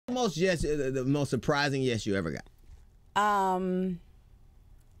The most surprising yes you ever got?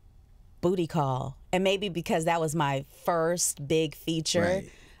 Booty Call. And maybe because that was my first big feature.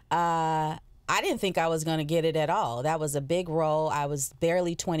 Right. I didn't think I was going to get it at all. That was a big role. I was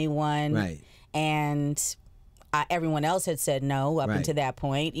barely 21. Right. And everyone else had said no up until that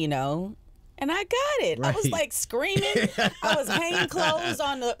point, you know. And I got it. Right. I was like screaming. I was hanging clothes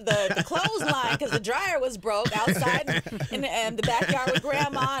on the clothesline because the dryer was broke outside in the backyard with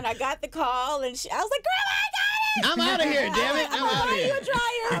Grandma. And I got the call, and I was like, Grandma, I got it! I'm out of here, damn it! I'm out of here. A dryer.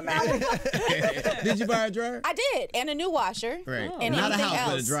 I'm out. Did you buy a dryer? I did, and a new washer. Right. And not a house,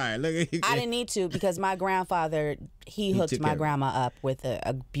 else. but a dryer. Look at you. I didn't need to because my grandfather he hooked my grandma up with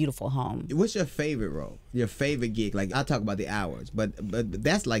a beautiful home. What's your favorite role? Your favorite gig? Like I'll talk about the hours, but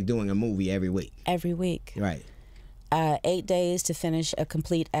that's like doing a movie every week. Every week. Right. 8 days to finish a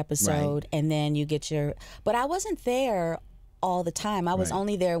complete episode, and then you get your. But I wasn't there all the time. I was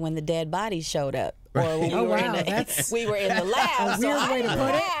only there when the dead bodies showed up. Or when we were in the lab. A weird way to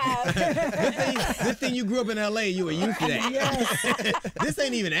put it. Good thing you grew up in L.A. You were used to that. Yes. This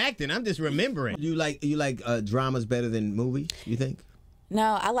ain't even acting. I'm just remembering. You like dramas better than movies, you think?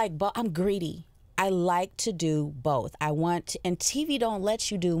 No, I like both. I'm greedy. I like to do both. And TV don't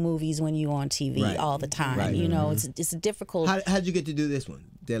let you do movies when you're on TV all the time. Right. You know, it's difficult. How'd you get to do this one,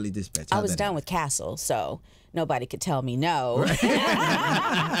 Daily Dispatch? I was done with Castle, so nobody could tell me no. Right.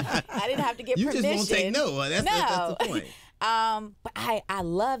 I didn't have to get permission. You just won't take no. That's the point. But I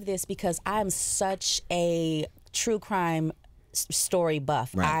love this because I'm such a true crime story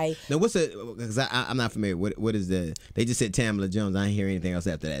buff. Right. Now, because I'm not familiar. What is the? They just said Tamala Jones. I didn't hear anything else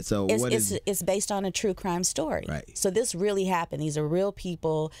after that. So it's based on a true crime story. Right. So this really happened. These are real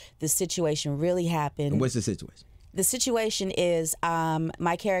people. This situation really happened. And what's the situation? The situation is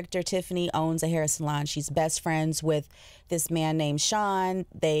my character, Tiffany, owns a hair salon. She's best friends with this man named Sean.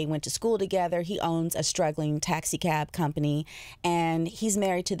 They went to school together. He owns a struggling taxi cab company, and he's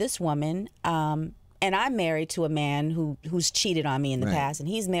married to this woman. And I'm married to a man who's cheated on me in the past, and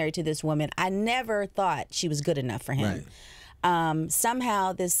he's married to this woman. I never thought she was good enough for him. Right.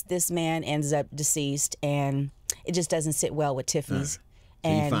 Somehow this man ends up deceased, and it just doesn't sit well with Tiffany's. So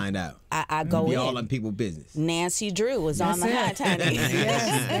you find out. I go be in. all in people's business. Nancy Drew was on my hot honey.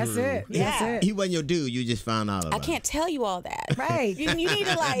 Yes, that's it. Yeah. That's it. He wasn't your dude. You just found out about I can't tell you all that. Right. You need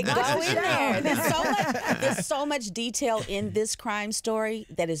to like go in there. There's so much detail in this crime story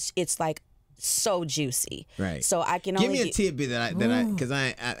that it's like so juicy. Right. So I can give only me a tidbit because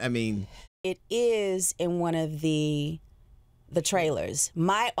I mean it is in one of the trailers.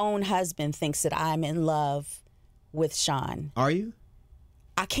 My own husband thinks that I'm in love with Sean. Are you?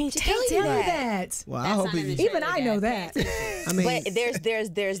 I can't tell you that. Well, I hope even I know that. I mean, but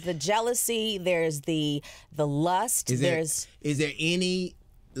there's the jealousy, there's the lust. Is there any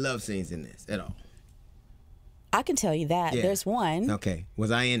love scenes in this at all? I can tell you that. Yeah. There's one. Okay. Was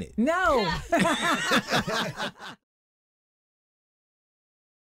I in it? No.